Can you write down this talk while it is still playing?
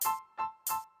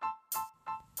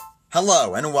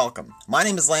Hello and welcome. My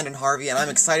name is Landon Harvey and I'm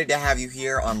excited to have you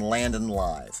here on Landon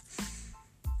Live.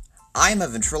 I am a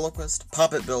ventriloquist,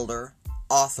 puppet builder,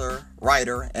 author,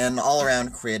 writer, and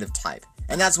all-around creative type.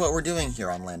 And that's what we're doing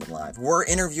here on Landon Live. We're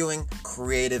interviewing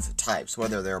creative types,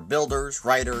 whether they're builders,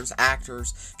 writers,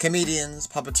 actors, comedians,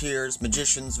 puppeteers,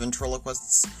 magicians,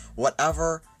 ventriloquists,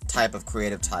 whatever type of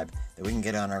creative type that we can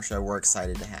get on our show, we're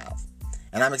excited to have.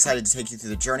 And I'm excited to take you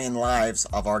through the journey and lives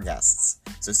of our guests.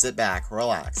 So sit back,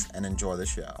 relax, and enjoy the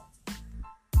show.